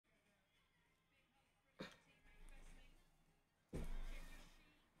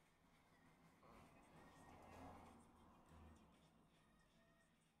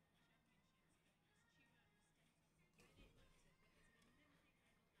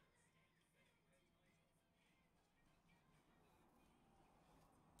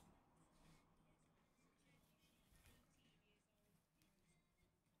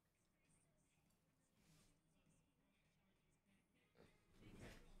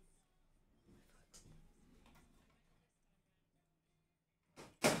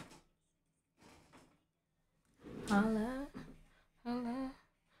Holla, holla,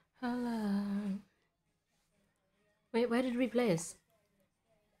 holla. Wait, where did we place?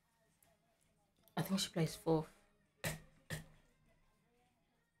 I think she placed fourth.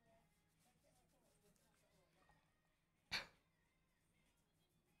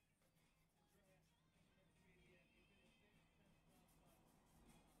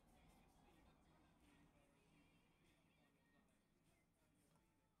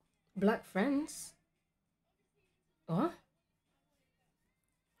 Black friends? What?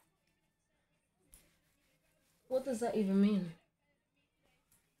 What does that even mean?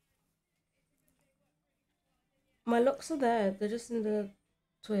 My locks are there. They're just in the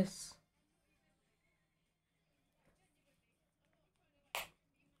twist.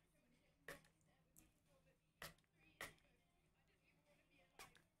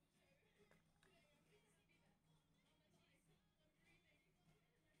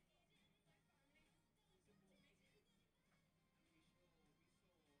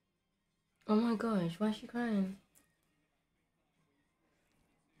 Oh my gosh, why is she crying?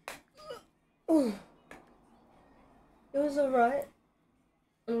 Oh, it was alright.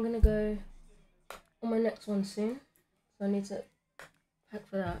 I'm gonna go on my next one soon, so I need to pack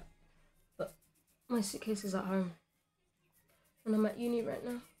for that. But my suitcase is at home, and I'm at uni right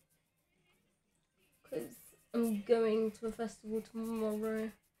now because I'm going to a festival tomorrow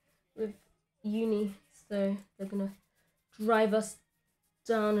with uni, so they're gonna drive us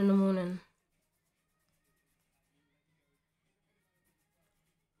down in the morning.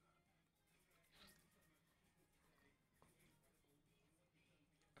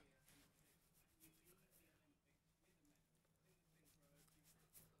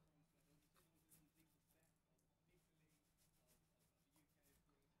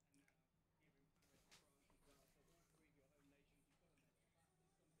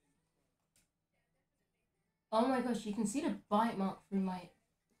 Oh my gosh, you can see the bite mark through my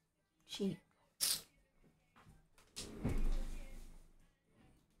cheek.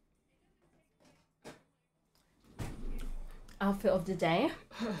 Outfit of the day,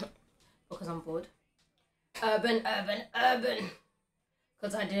 because I'm bored. Urban, urban, urban.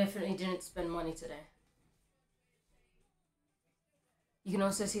 Because I definitely didn't spend money today. You can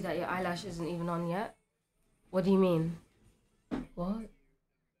also see that your eyelash isn't even on yet. What do you mean? What? Do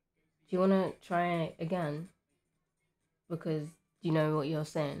you want to try again? Because you know what you're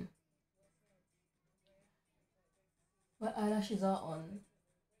saying. My eyelashes are on.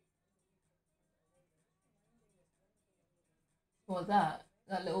 What, that?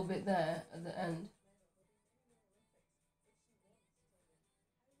 That little bit there at the end.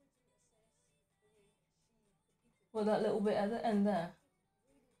 Well, that little bit at the end there.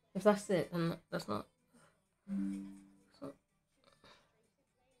 If that's it, then that's not.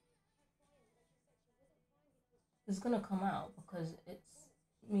 It's gonna come out because it's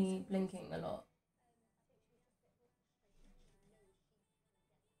me blinking a lot.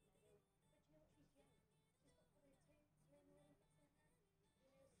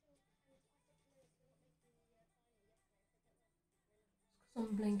 Because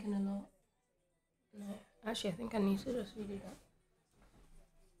I'm blinking a lot. No, actually, I think I need to just redo that.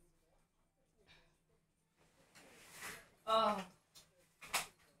 Oh.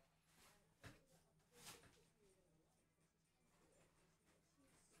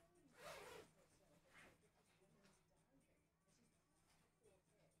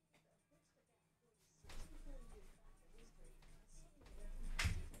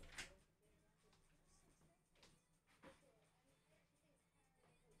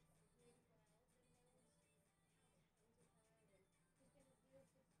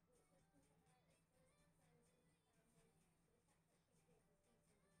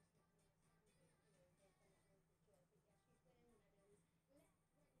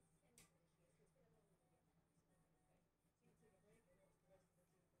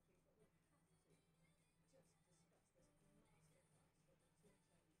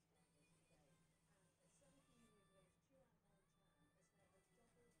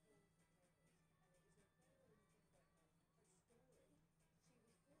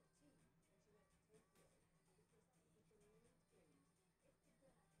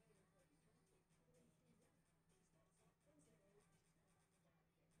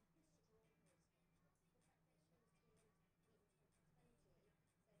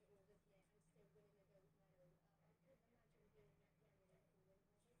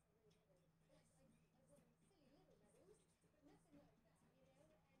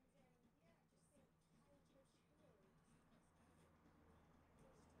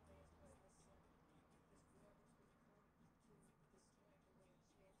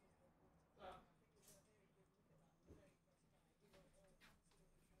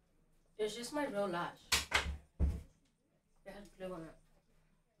 It's just my real lash. It had glue on it.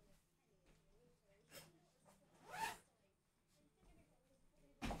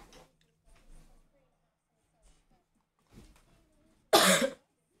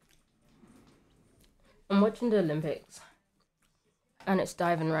 I'm watching the Olympics. And it's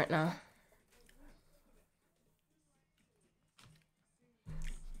diving right now.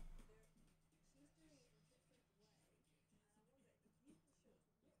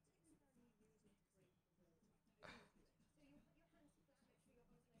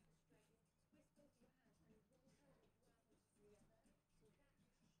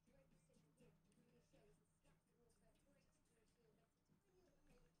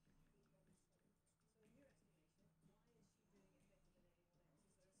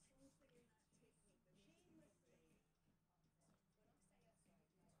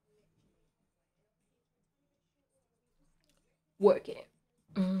 Work it.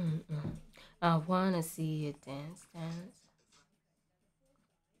 I wanna see you dance, dance.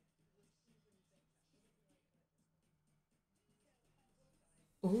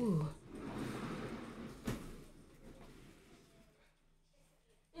 Ooh.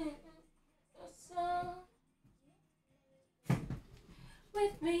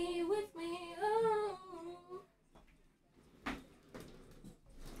 With me, oh.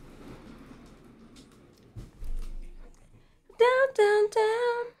 Down, down,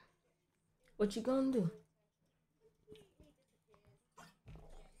 down. What you gonna do?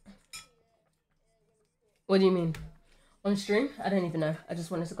 What do you mean? On stream? I don't even know. I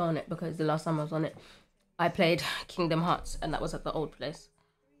just wanted to go on it because the last time I was on it, I played Kingdom Hearts and that was at the old place.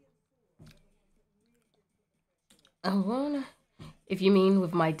 I wanna. If you mean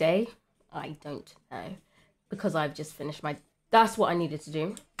with my day, I don't know. Because I've just finished my. That's what I needed to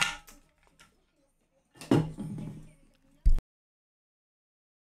do.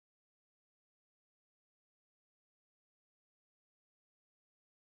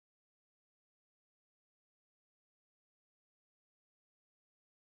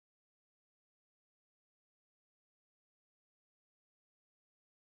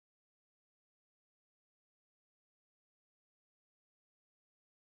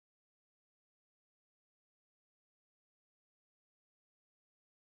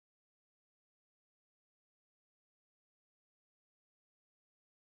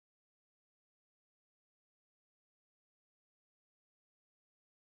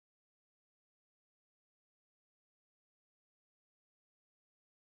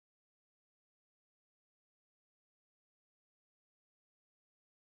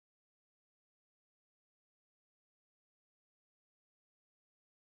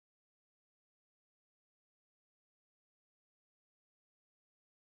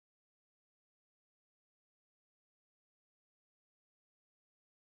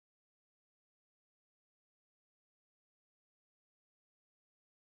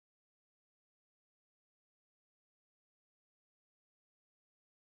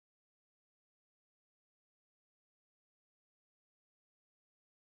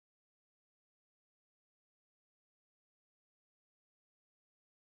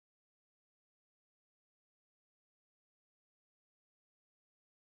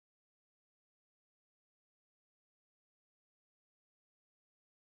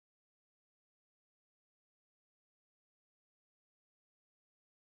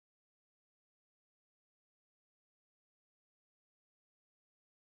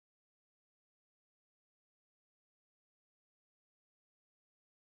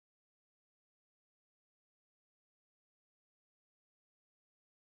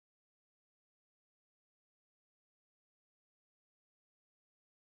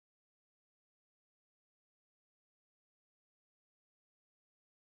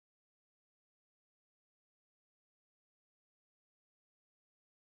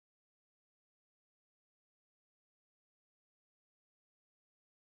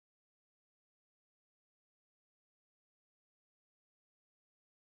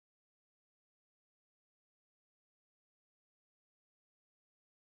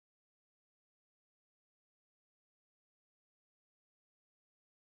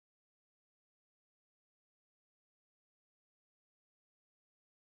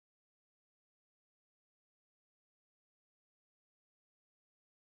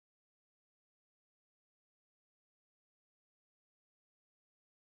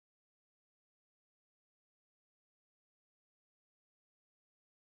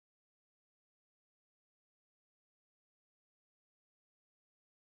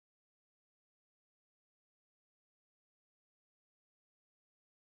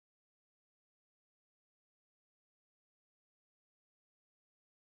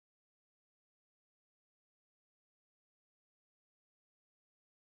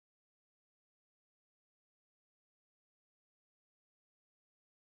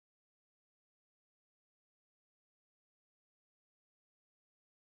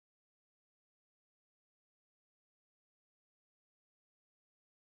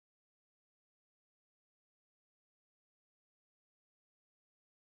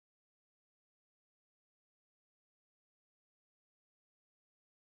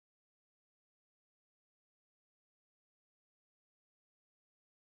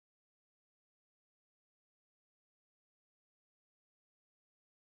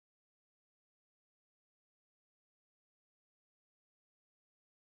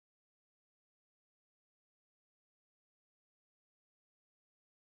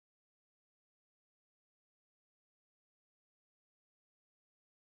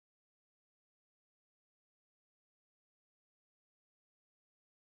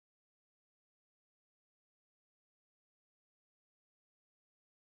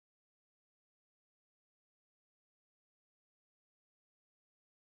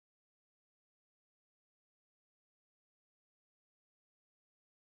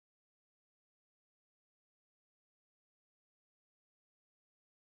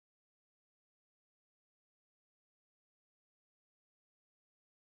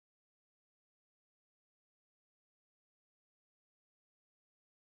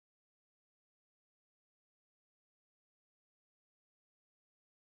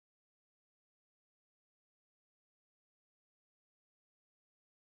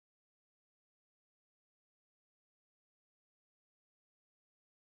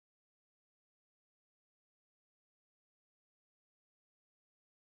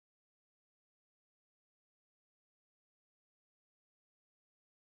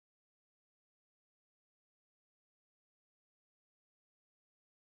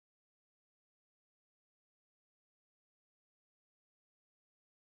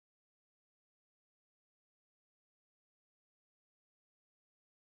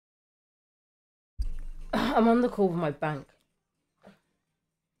 I'm on the call with my bank.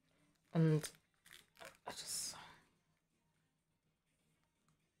 And I just...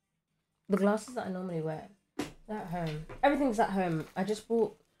 The glasses that I normally wear, they're at home. Everything's at home. I just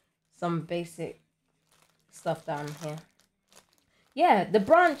bought some basic stuff down here. Yeah, the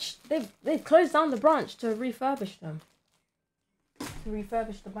branch, they've closed down the branch to refurbish them. To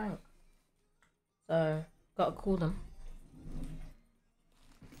refurbish the bank. So, gotta call them.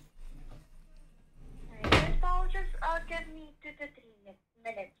 Alright, Paul, just give me 2 to 3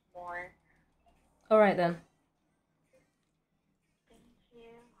 minutes more. Alright then. Thank you.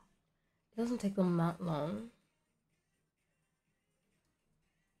 It doesn't take them that long.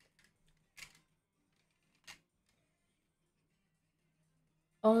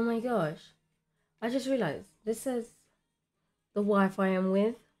 Oh my gosh. I just realized this says the Wi-Fi I'm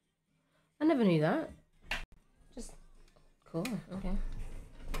with. I never knew that. Just cool. Okay.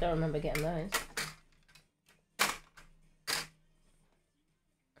 Don't remember getting those.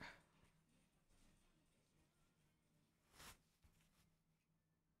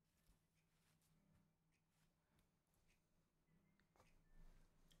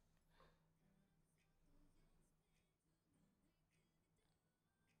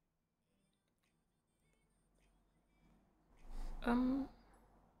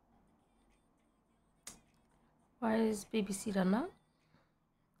 Why is BBC done that?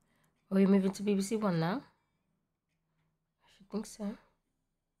 Are we moving to BBC One now? I should think so.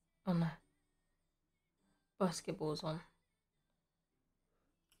 Oh no. Basketball's on.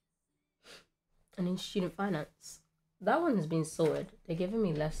 And in student finance. That one has been sorted. They're giving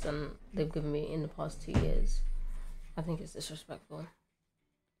me less than they've given me in the past 2 years. I think it's disrespectful.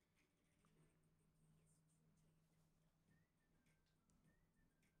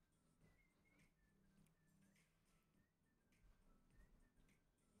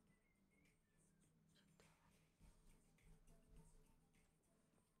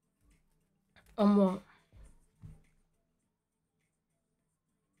 On what?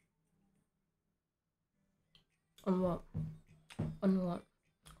 On what? On what?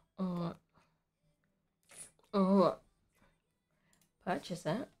 On what? On what? Purchase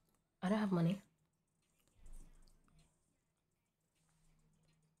it? I don't have money.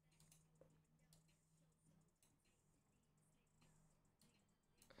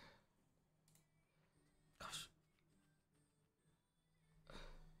 Gosh.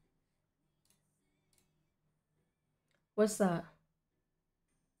 What's that?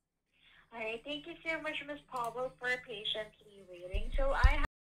 Alright, thank you so much, Miss Pavel, for patiently waiting. So I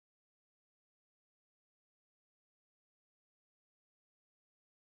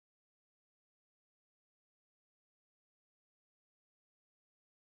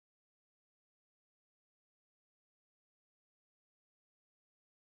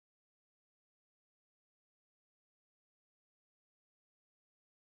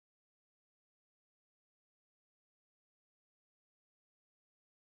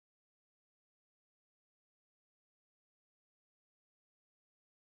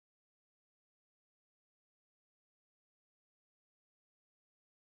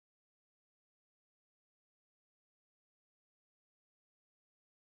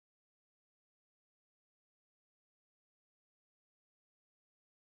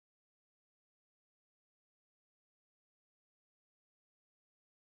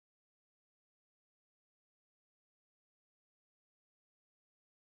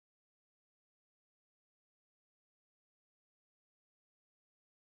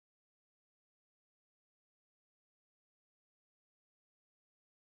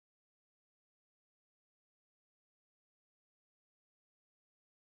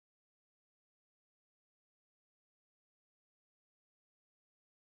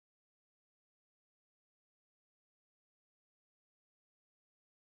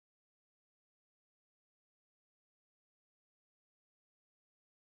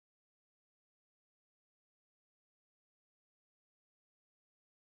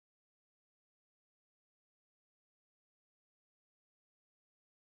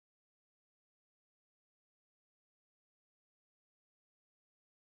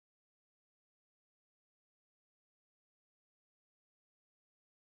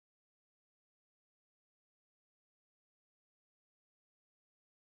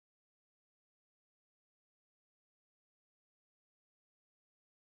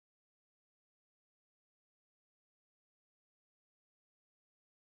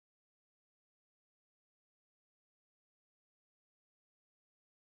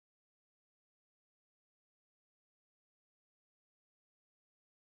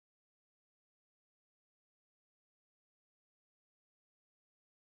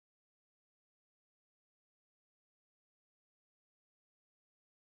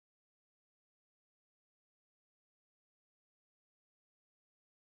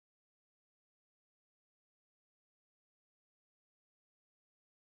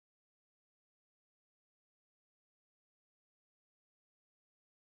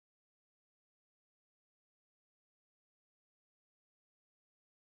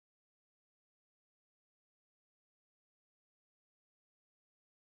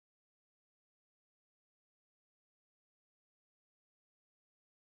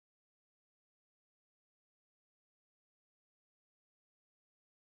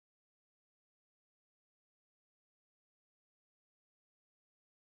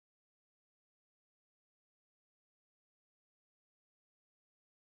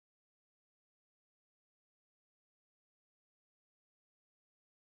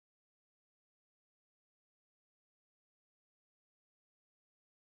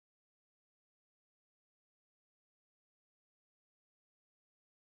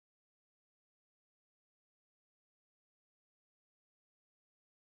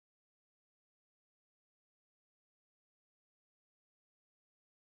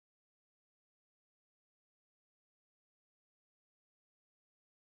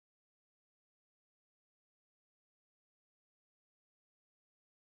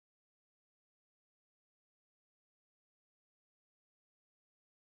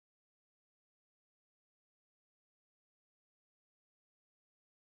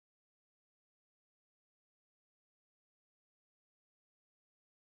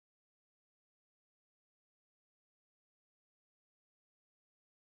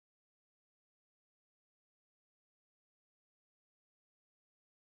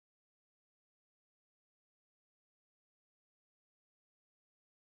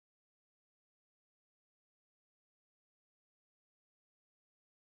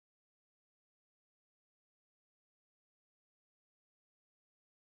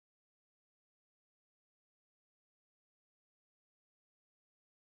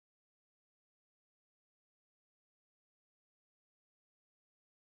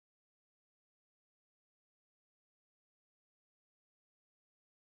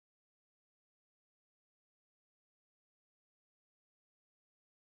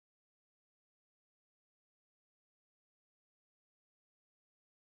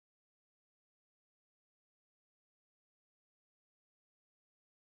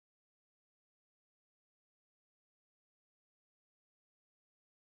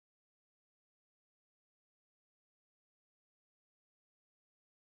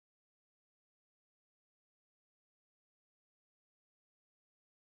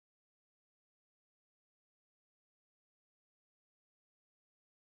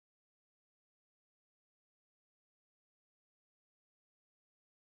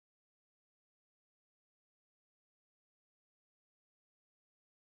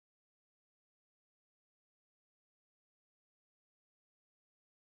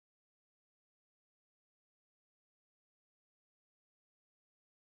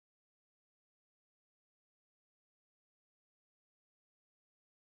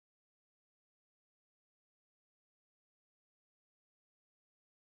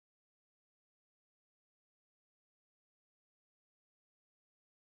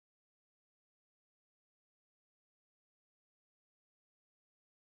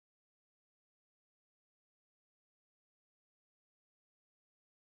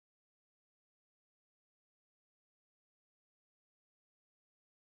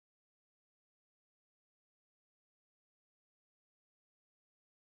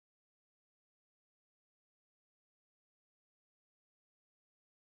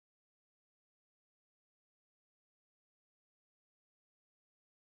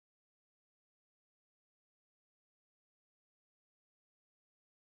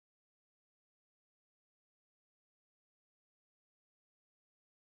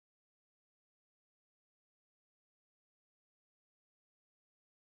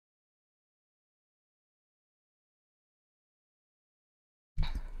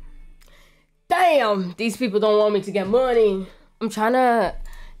Damn, these people don't want me to get money. I'm trying to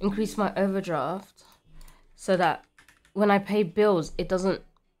increase my overdraft so that when I pay bills, it doesn't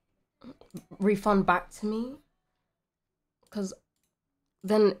refund back to me. Because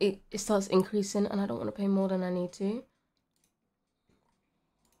then it starts increasing and I don't want to pay more than I need to.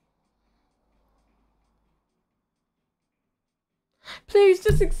 Please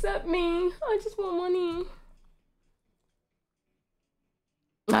just accept me. I just want money.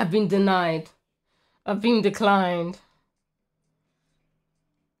 I've been denied. I've been declined.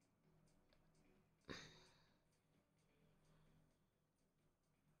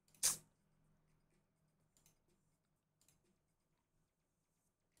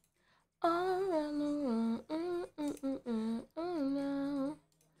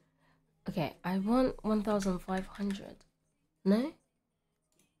 Okay, I want 1,500. No?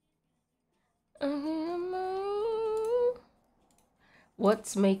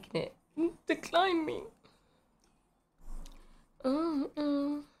 What's making it decline me?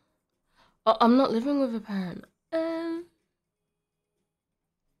 Oh, I'm not living with a parent.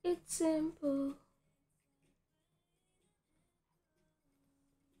 It's simple.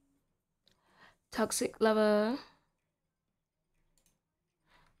 Toxic lover.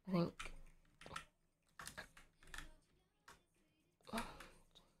 I think.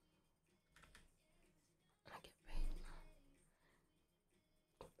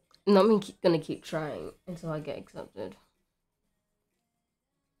 Not me gonna keep trying until I get accepted.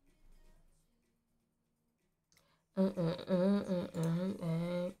 How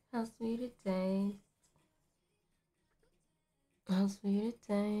sweet it tastes. How sweet it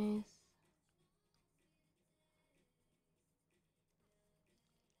tastes.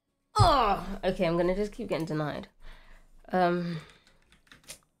 Oh, okay, I'm gonna just keep getting denied.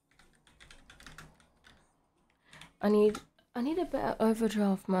 I need a better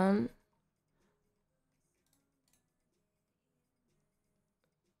overdraft, man.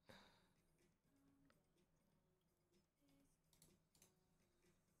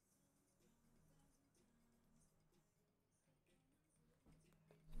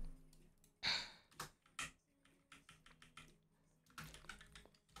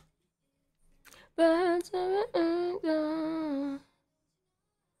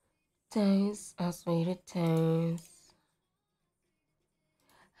 Taste, how sweet it tastes.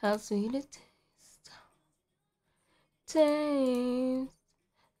 How sweet it tastes. Taste,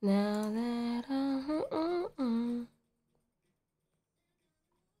 now that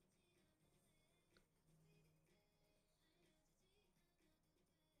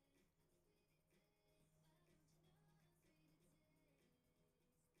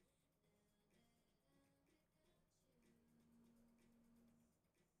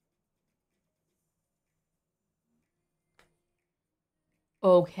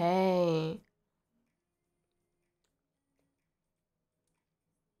okay.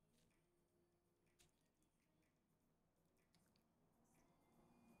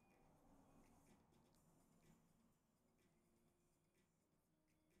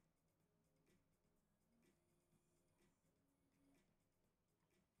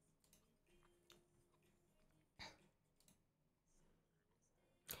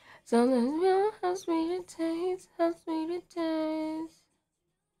 Something's real, how sweet it tastes, how sweet it tastes.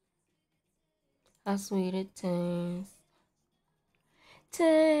 How sweet it tastes.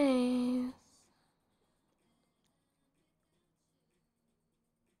 Taste.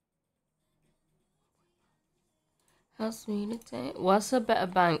 How sweet it tastes. What's a better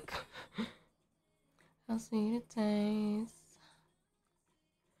bank? How sweet it tastes.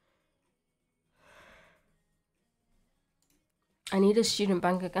 I need a student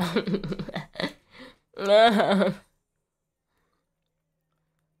bank account.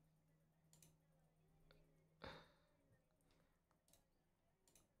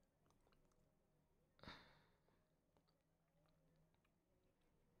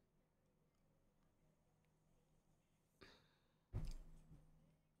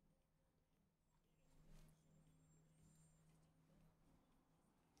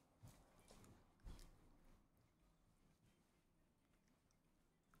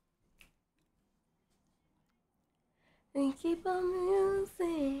 And keep on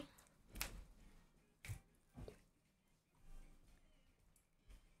music.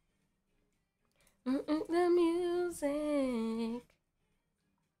 The music.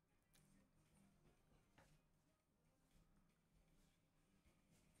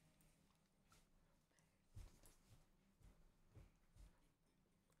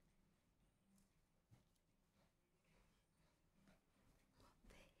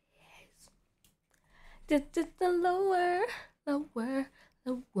 The lower, lower,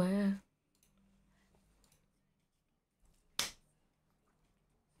 lower.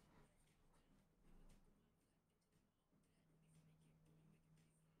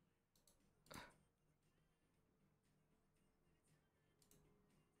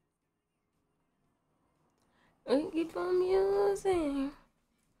 We keep on musing.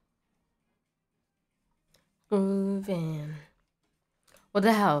 Grooving. What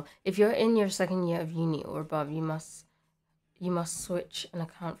the hell? If you're in your second year of uni or above, you must switch an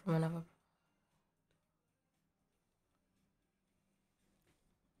account from another.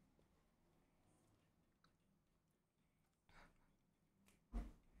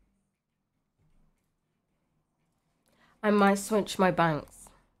 I might switch my banks.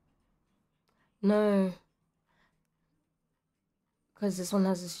 No. Because this one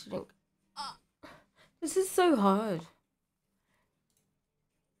has a student. This is so hard.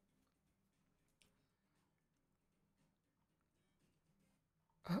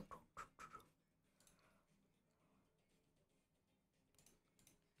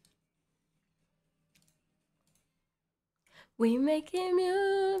 We making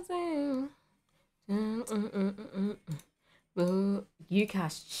music.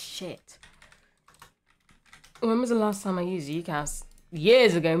 UCAS shit. When was the last time I used UCAS?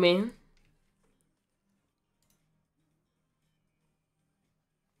 Years ago, man.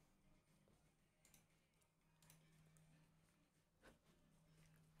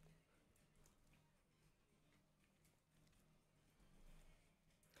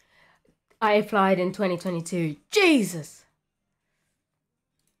 I applied in 2022. Jesus.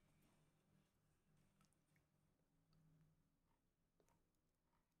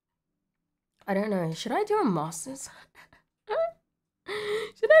 I don't know. Should I do a master's?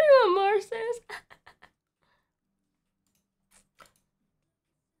 Should I do a master's?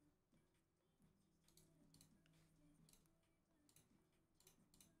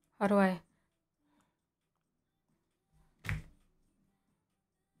 How do I?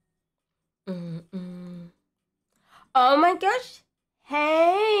 Oh my gosh.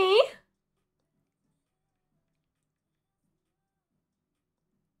 Hey.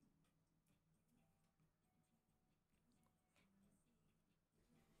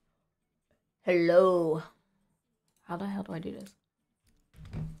 Hello. How the hell do I do this?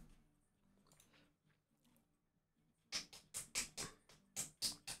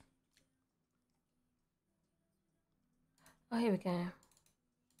 Oh, here we go.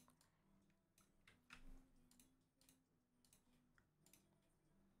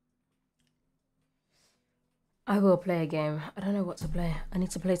 I will play a game. I don't know what to play. I need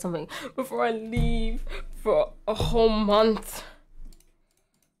to play something before I leave for a whole month.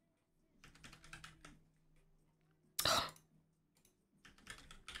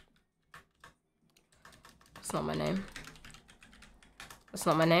 That's not my name. That's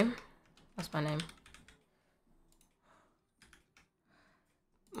not my name. That's my name.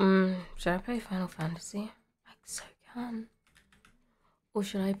 Should I play Final Fantasy? I so can. Or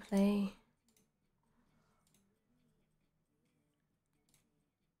should I play...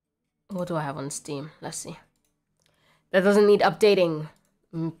 What do I have on Steam? Let's see. That doesn't need updating.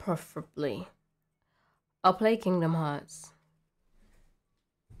 Preferably. I'll play Kingdom Hearts.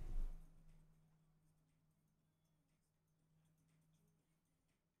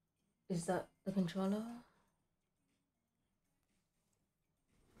 Is that the controller?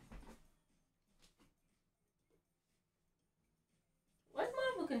 Where's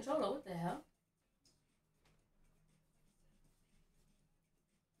my other controller? What the hell?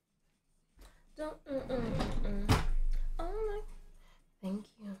 Don't. Oh my. Thank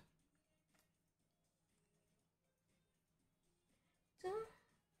you.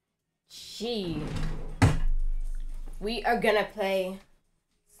 Gee. We are gonna play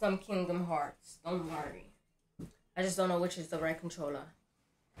some Kingdom Hearts. Don't worry. I just don't know which is the right controller.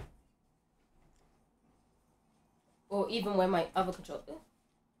 Or even where my other controller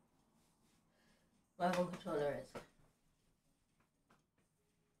is.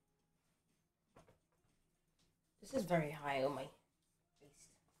 This is very high on my face.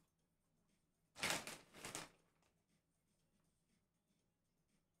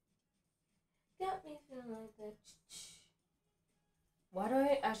 Got me feeling like that. Why do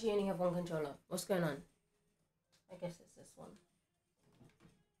I actually only have one controller? What's going on? I guess it's this one.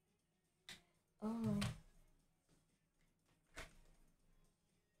 Oh.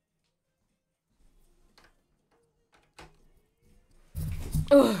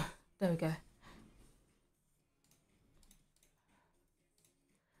 Oh, there we go.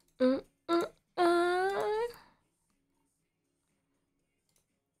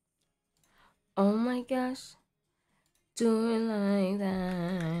 Oh my gosh. Do it like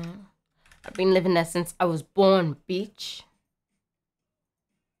that. I've been living there since I was born, bitch.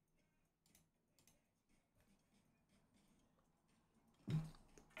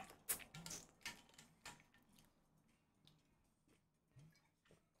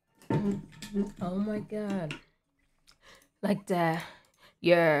 Oh my god. Like that.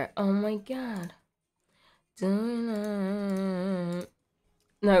 Yeah. Oh my god.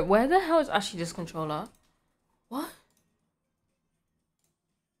 No, where the hell is actually this controller? What?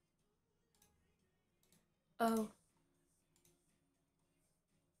 Oh.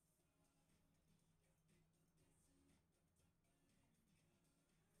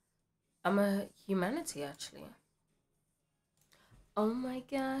 I'm a humanity, actually. Oh my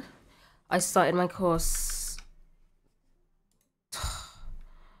god. I started my course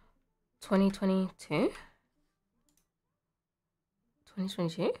 2022?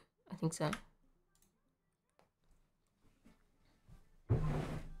 2022? I think so.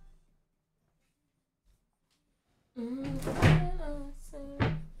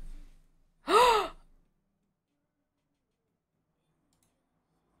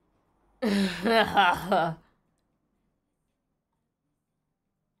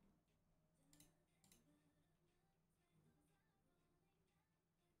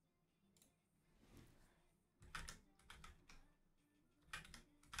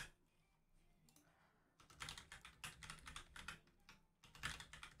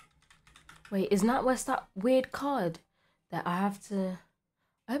 Wait, isn't that where's that weird card that I have to...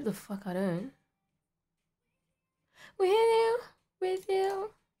 I hope the fuck I don't. With you, with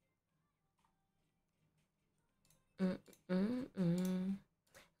you.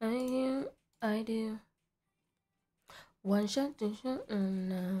 I do, I do. One shot, two shot,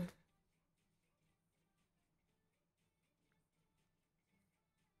 no.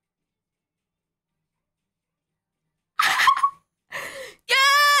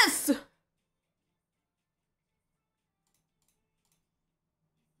 Yes!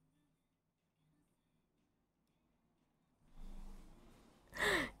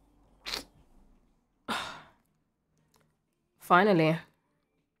 Finally.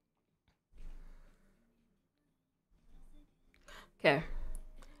 Okay.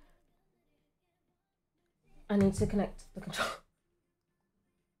 I need to connect the control.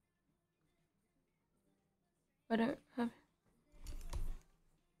 I don't have...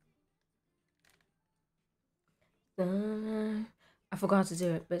 I forgot to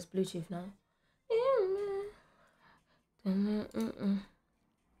do it, but it's Bluetooth now.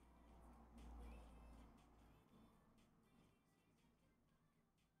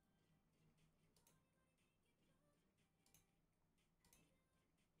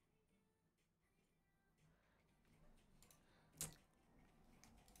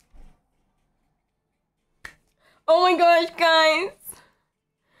 Oh my gosh, guys!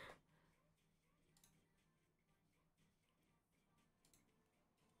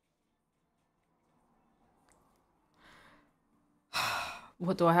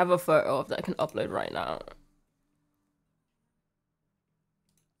 What do I have a photo of that I can upload right now?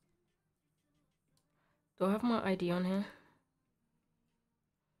 Do I have my ID on here?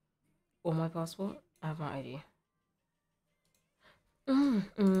 Or my passport? I have my ID.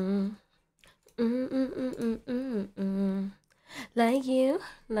 Like you,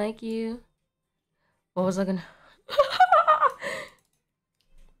 like you. What was I gonna...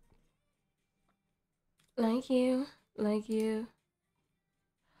 Like you, like you.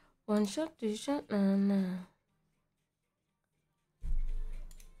 One shot, two shot, nah, nah.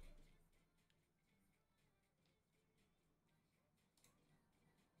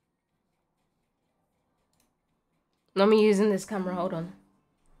 Let me using this camera, hold on.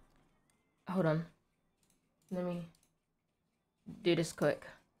 Hold on. Let me do this quick.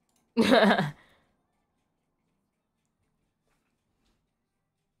 There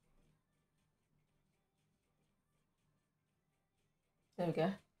we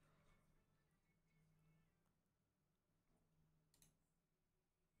go.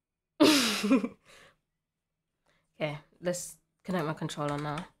 Okay, let's connect my controller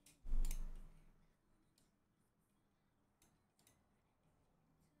now.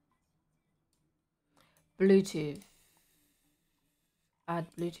 Bluetooth. Add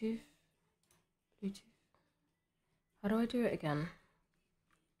Bluetooth. Bluetooth. How do I do it again?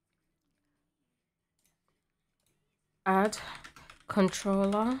 Add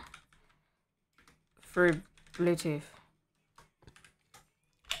controller through Bluetooth.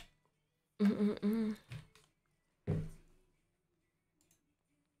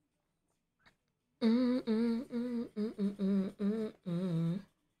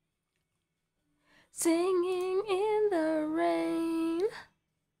 Singing in the rain.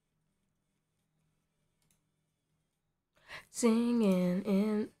 Singing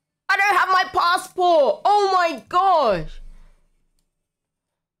in... I don't have my passport! Oh my gosh!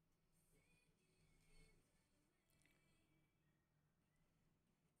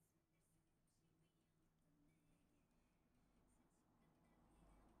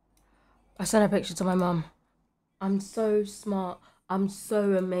 I sent a picture to my mum. I'm so smart. I'm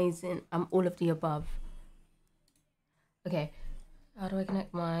so amazing. I'm all of the above. Okay. How do I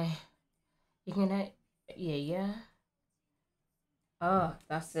connect my... You can connect... Yeah. Oh,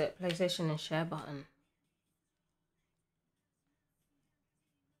 that's it. PlayStation and share button.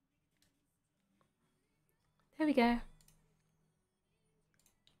 There we go.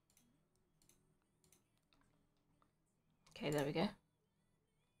 Okay, there we go.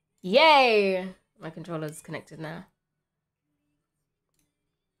 Yay! My controller's connected now.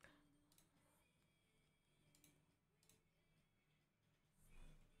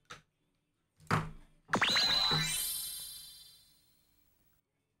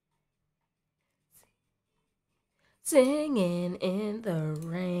 Singing in the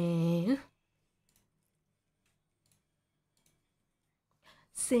rain.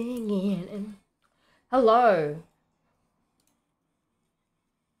 Singing in... Hello.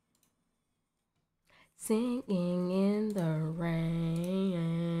 Singing in the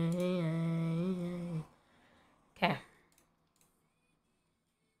rain. Okay.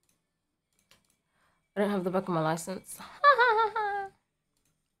 I don't have the back of my license.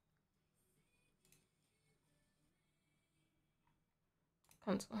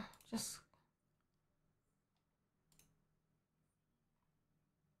 Cancel. Just...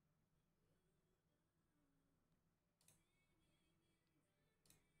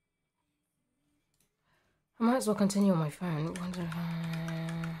 I might as well continue on my phone.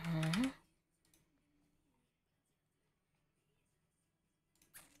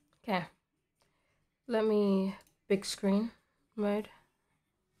 Okay. Let me big screen mode.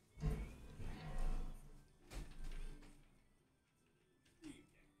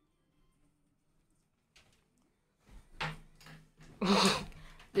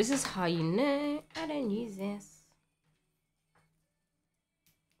 This is how you know I don't use this.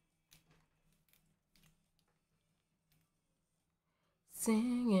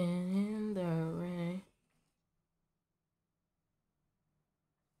 Singing in the rain.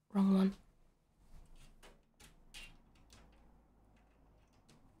 Wrong one.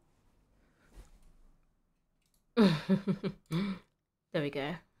 There we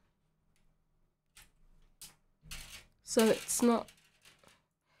go. So it's not...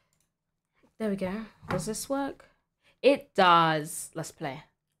 There we go. Does this work? It does. Let's play.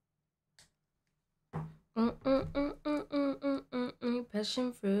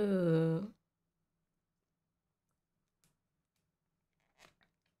 Passion fruit.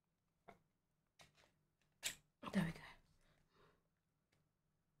 There we go.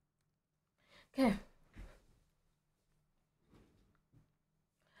 Okay.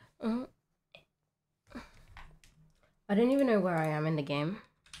 I don't even know where I am in the game.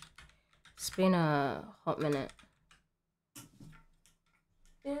 It's been a hot minute.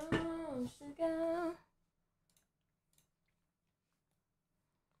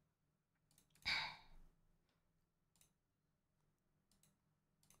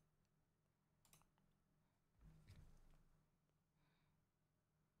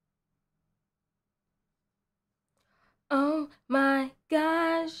 Oh my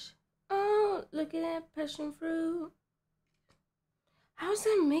gosh. Oh, look at that passion fruit. How's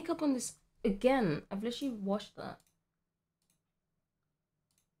there makeup on this again? I've literally washed that.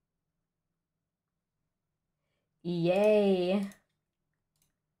 Yay.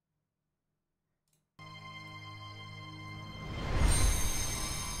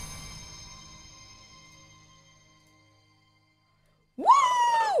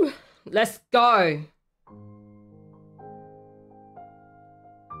 Woo! Let's go.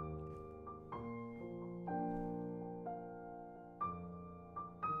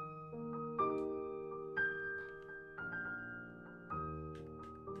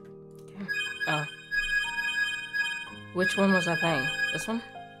 Okay. Oh. Which one was I playing? This one?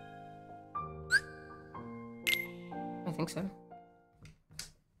 I think so.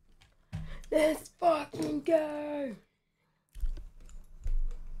 Let's fucking go.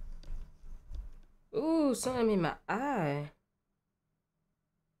 Ooh, something in my eye.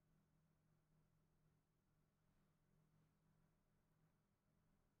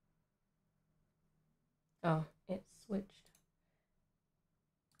 Oh, it switched.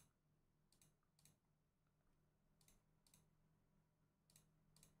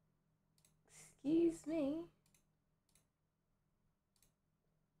 Excuse me.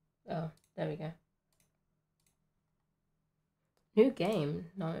 Oh, there we go. New game?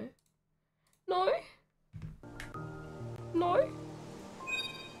 No. No. No.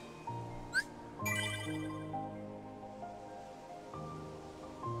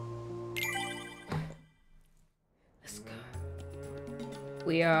 Let's go.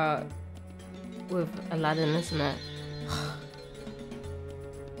 We are with Aladdin, isn't it?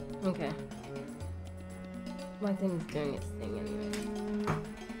 Okay. My thing's doing its thing anyway.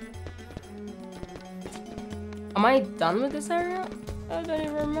 Am I done with this area? I don't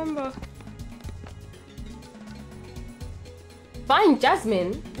even remember. Find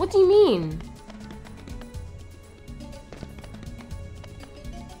Jasmine? What do you mean?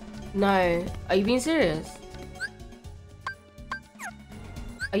 No. Are you being serious?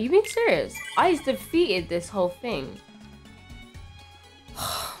 Are you being serious? I defeated this whole thing.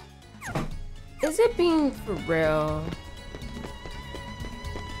 Is it being for real?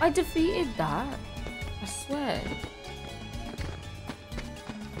 I defeated that. I swear.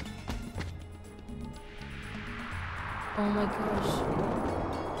 Oh my gosh.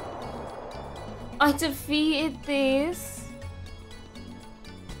 I defeated this.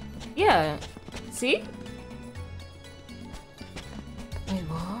 Yeah. See? Wait,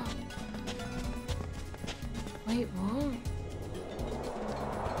 what? Wait, what?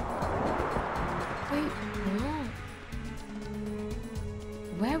 Wait, what?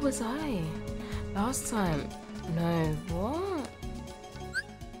 Where was I last time? No, what?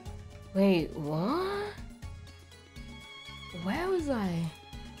 Wait, what? Where was I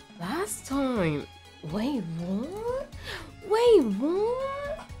last time? Wait, what? Wait,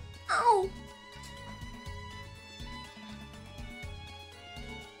 what? Ow!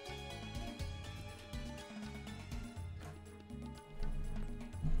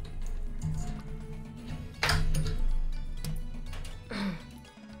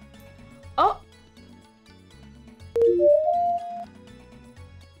 Oh!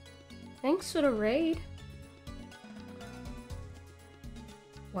 Thanks for the raid.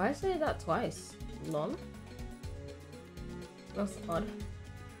 Why I say that twice? Lol. That's odd.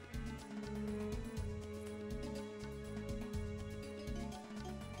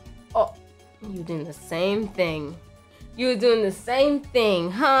 Oh, you're doing the same thing. You're doing the same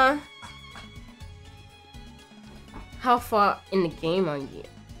thing, huh? How far in the game are you?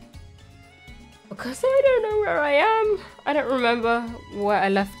 Because I don't know where I am. I don't remember where I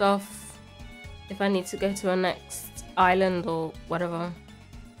left off. If I need to go to a next island or whatever.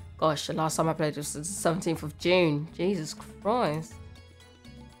 Gosh, the last time I played was the 17th of June. Jesus Christ.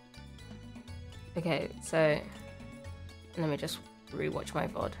 Okay, so let me just rewatch my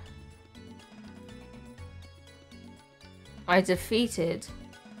VOD. I defeated.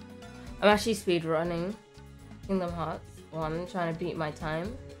 I'm actually speedrunning Kingdom Hearts 1, trying to beat my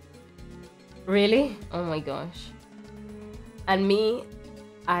time. Really? Oh my gosh. And me,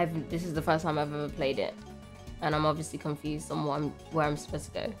 this is the first time I've ever played it. And I'm obviously confused on where I'm supposed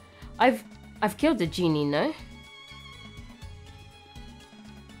to go. I've killed the genie, no?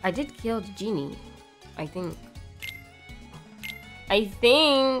 I did kill the genie, I think.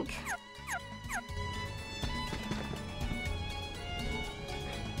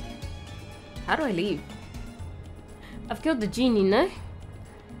 How do I leave? I've killed the genie, no?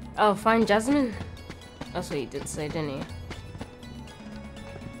 Oh, find Jasmine? That's what you did say, didn't you?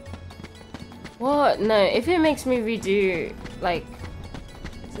 What? No, if it makes me redo, like,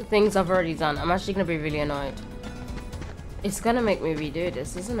 the things I've already done, I'm actually gonna be really annoyed. It's gonna make me redo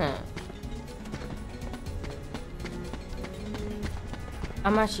this, isn't it?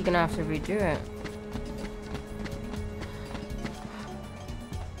 I'm actually gonna have to redo it.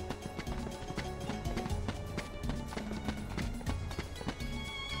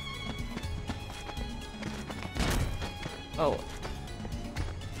 Oh.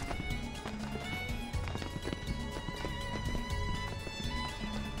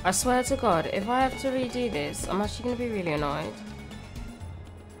 I swear to God, if I have to redo this, I'm actually gonna be really annoyed.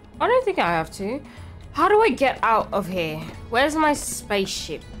 I don't think I have to. How do I get out of here? Where's my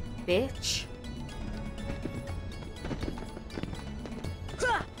spaceship, bitch?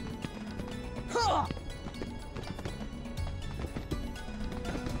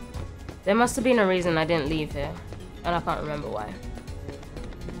 There must have been a reason I didn't leave here, and I can't remember why.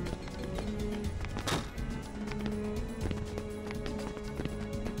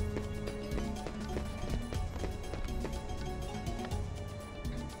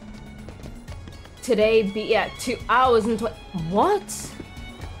 Today be at 2 hours and what?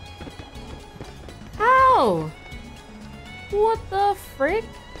 How? What the frick?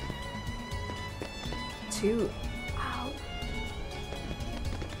 2 hours.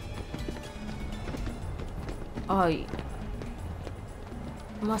 Oh,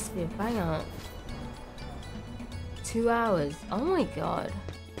 must be a banger. 2 hours. Oh my God.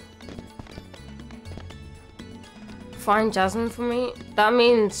 Find Jasmine for me. That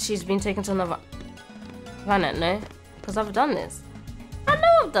means she's been taken to another planet, no? Because I've done this. I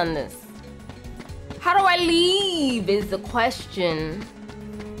know I've done this. How do I leave is the question.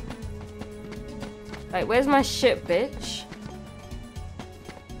 Like, where's my ship, bitch?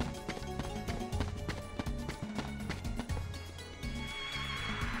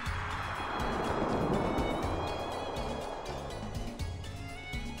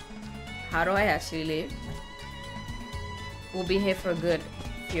 How do I actually leave? We'll be here for a good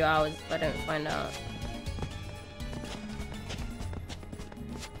few hours if I don't find out.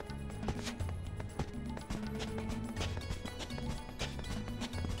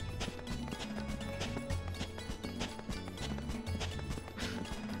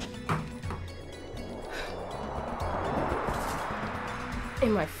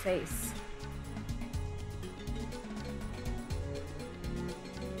 In my face.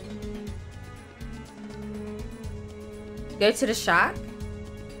 Go to the shack.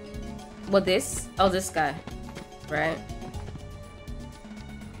 What this? Oh, this guy. Right.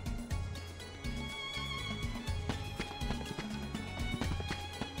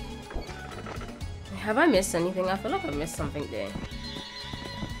 Have I missed anything? I feel like I missed something there.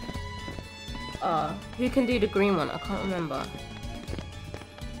 Who can do the green one? I can't remember.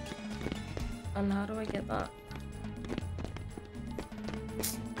 And how do I get that?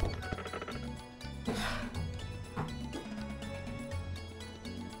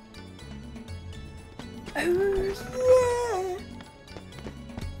 Oh, yeah.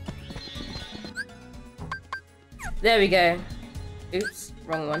 There we go. Oops,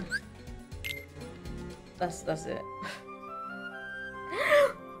 wrong one. That's it.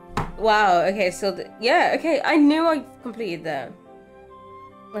 Wow, okay, so yeah, okay, I knew I completed that.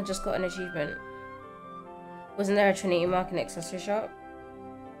 I just got an achievement. Wasn't there a Trinity Mark in accessory shop?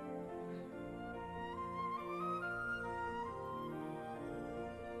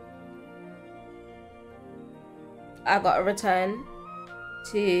 I got a return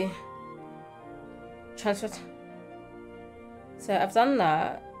to transfer. So I've done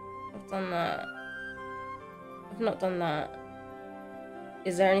that. I've not done that.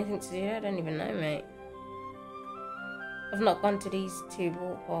 Is there anything to do? I don't even know, mate. I've not gone to these two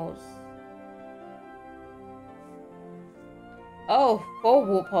warp holes. Oh, 4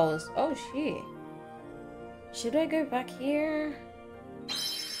 warp holes. Oh, shit. Should I go back here?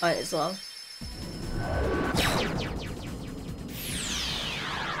 Might as well.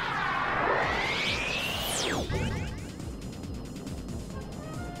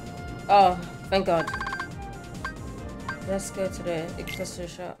 Oh, thank God. Let's go to the accessory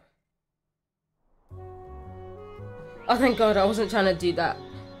shop. Oh, thank God, I wasn't trying to do that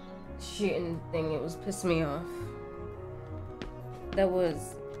shooting thing. It was pissing me off. There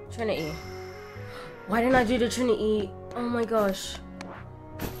was Trinity. Why didn't I do the Trinity? Oh my gosh.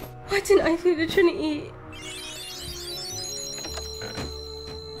 Why didn't I do the Trinity?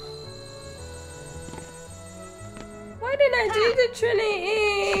 Why didn't I do the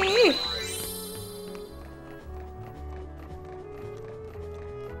Trinity?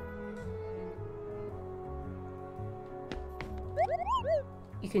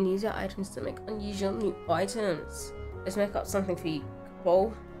 You can use your items to make unusual new items. Let's make up something for you,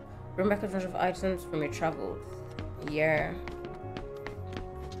 Cole. Bring back a bunch of items from your travels. Yeah.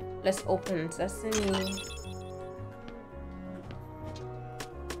 Let's open Sesame.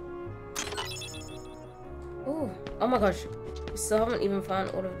 Ooh. Oh my gosh. We still haven't even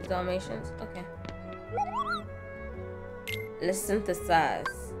found all of the Dalmatians. Okay. Let's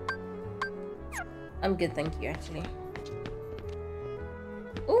synthesize. I'm good, thank you, actually.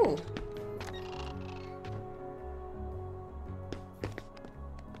 Ooh.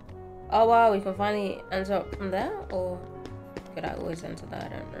 Oh wow, we can finally enter up from there? Or could I always enter that? I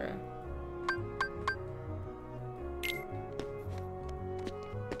don't know.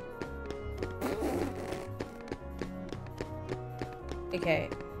 Okay.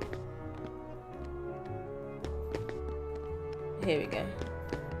 Here we go.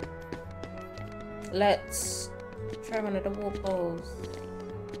 Let's try one of the wall poles.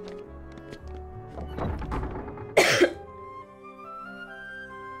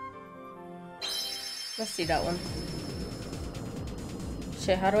 Let's see that one.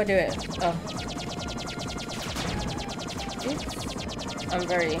 Shit, how do I do it? Oh. Oops. I'm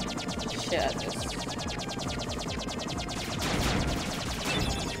very shit at this.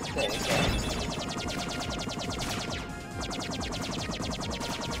 There we go.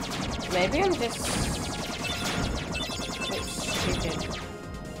 Maybe I'm just a bit stupid.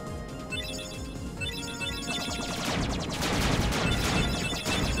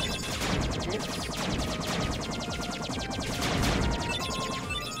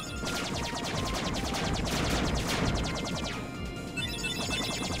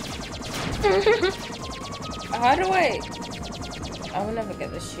 How do I will never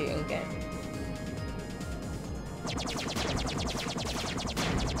get the shooting game.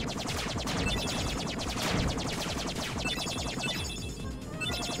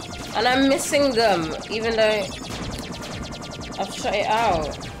 And I'm missing them, even though I've shut it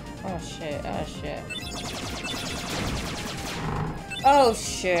out. Oh shit, oh shit. Oh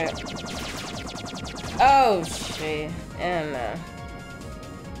shit. Oh shit. I don't know.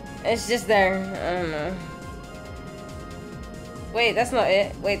 It's just there. I don't know. Wait, that's not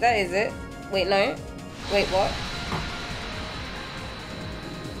it. Wait, that is it. Wait, no. Wait, what?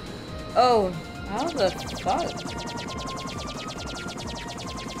 Oh, how the fuck?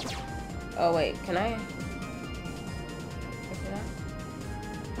 Oh wait, can I?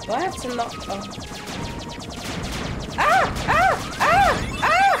 Do I have to knock? Oh. Ah! Ah! Ah!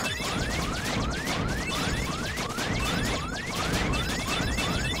 Ah!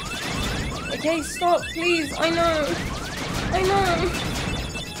 Okay, stop, please. I know. I know.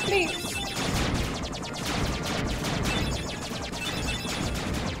 Please.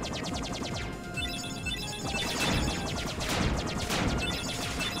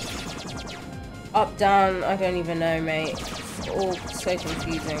 Up, down, I don't even know, mate. It's all so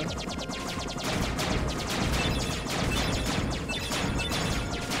confusing.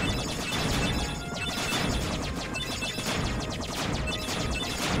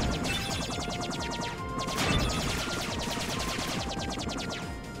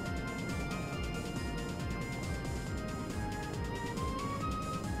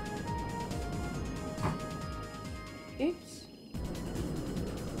 Oops.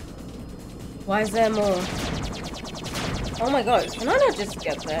 Why is there more? Oh my god, can I not just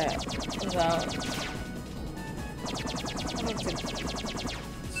get there without... I have to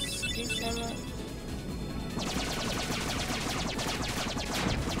scoot so much.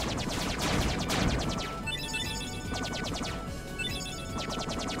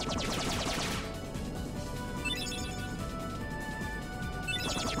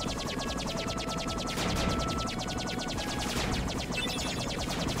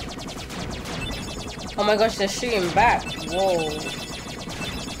 Oh my gosh, they're shooting back. Whoa.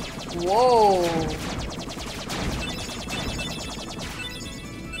 Whoa.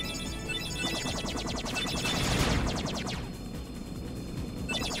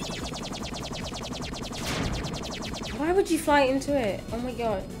 Why would you fly into it? Oh my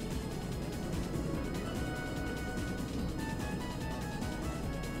god.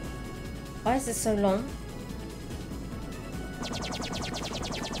 Why is this so long?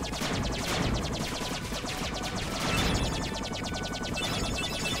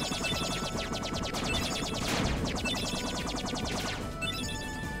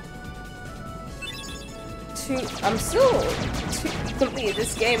 I'm still completed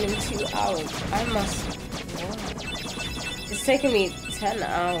this game in 2 hours. I must. What? It's taken me 10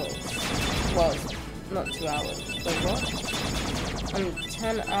 hours. Well, not 2 hours. Wait, what? I'm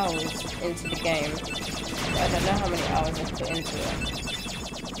 10 hours into the game. I don't know how many hours I've put into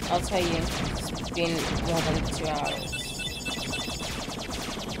it. I'll tell you, it's been more than 2 hours.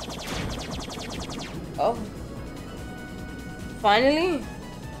 Oh. Finally?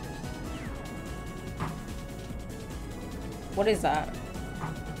 What is that?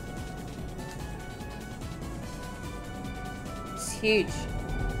 It's huge.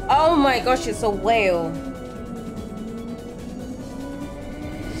 Oh my gosh, it's a whale.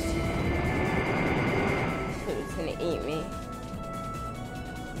 It's gonna eat me.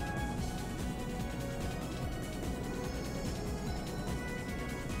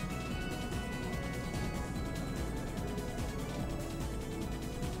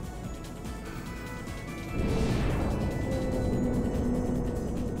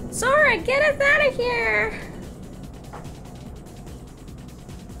 Sora, get us out of here!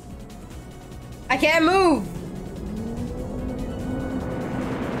 I can't move!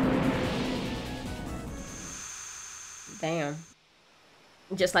 Damn.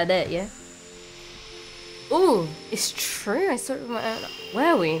 Just like that, yeah? Ooh, it's true. I saw it with my own...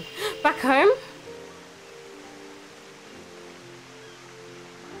 Where are we? Back home?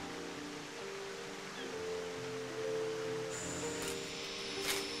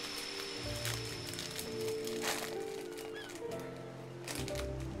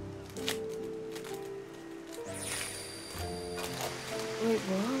 Wait,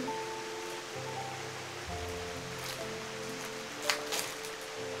 what?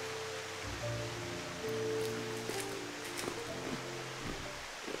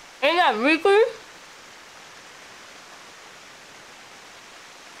 Ain't that Riku?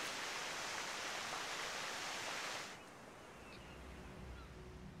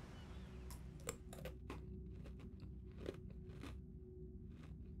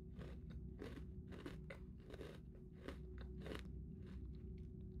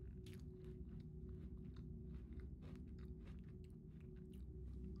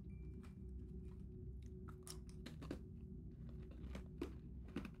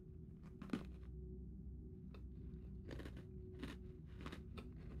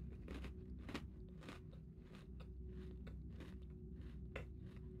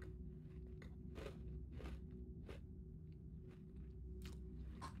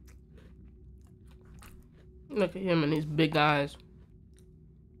 Look at him and his big eyes.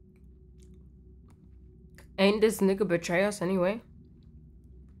 Ain't this nigga betray us anyway?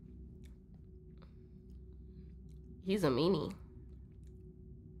 He's a meanie.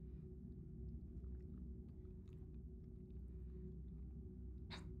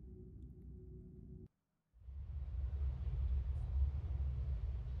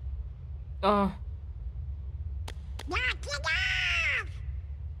 Oh.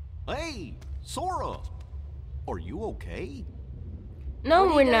 Hey, Sora! Are you okay? No,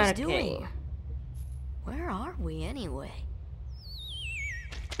 What are we're you guys not doing? okay. Where are we anyway?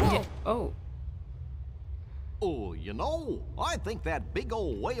 Yeah. Oh. Oh, you know, I think that big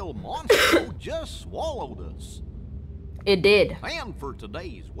old whale monster just swallowed us. It did. And for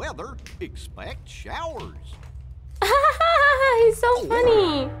today's weather, expect showers. He's so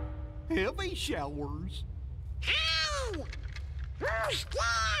funny. Heavy showers. Hey! Who's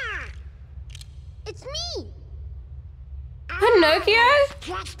there? It's me! Pinocchio?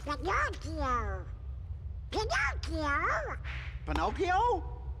 Just Pinocchio! Pinocchio! Pinocchio?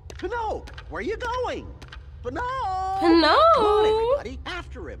 Pinocchio, where are you going? Pinocchio! No. Come on, everybody,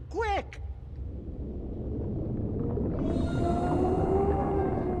 after him, quick!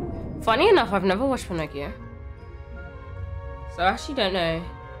 Funny enough, I've never watched Pinocchio. So I actually don't know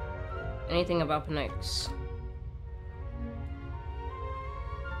anything about Pinocchio.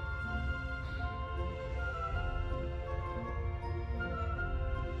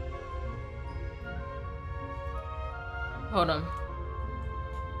 Hold on.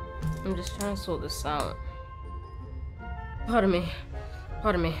 I'm just trying to sort this out. Pardon me.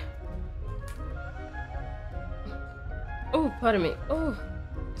 Pardon me. Oh, pardon me. Oh,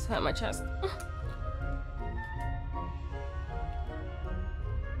 it's hurt my chest.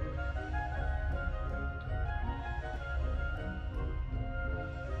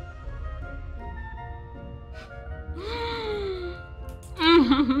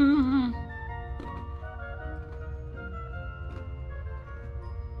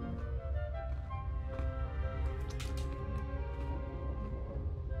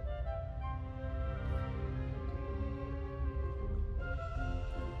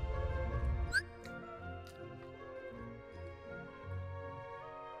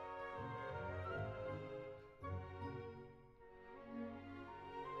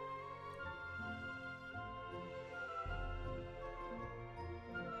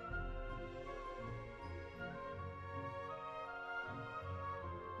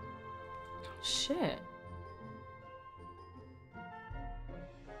 Shit.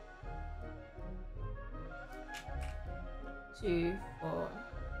 Two, four.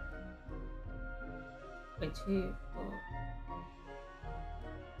 Wait, 2, 4.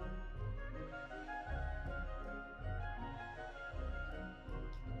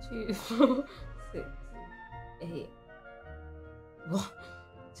 Two, 4, 6, 8. What?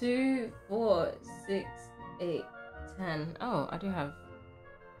 2, 4, 6, 8, 10. Oh, I do have.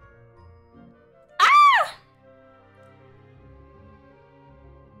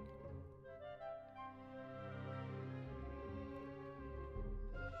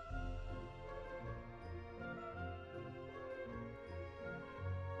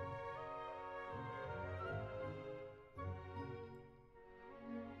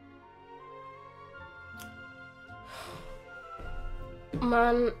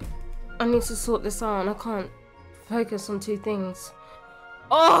 Man, I need to sort this out and I can't focus on 2 things.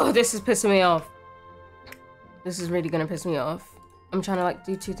 Oh, this is pissing me off. This is really gonna piss me off. I'm trying to like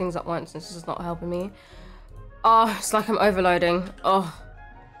do 2 things at once and this is not helping me. Oh, it's like I'm overloading. Oh,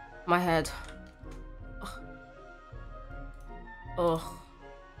 my head. Oh.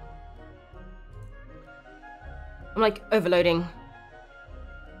 I'm like overloading.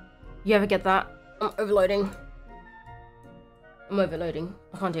 You ever get that? I'm overloading. I'm overloading.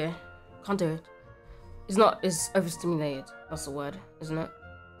 I can't do it. Can't do it. It's overstimulated. That's the word, isn't it?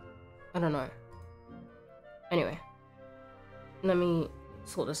 I don't know. Anyway. Let me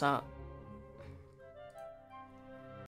sort this out.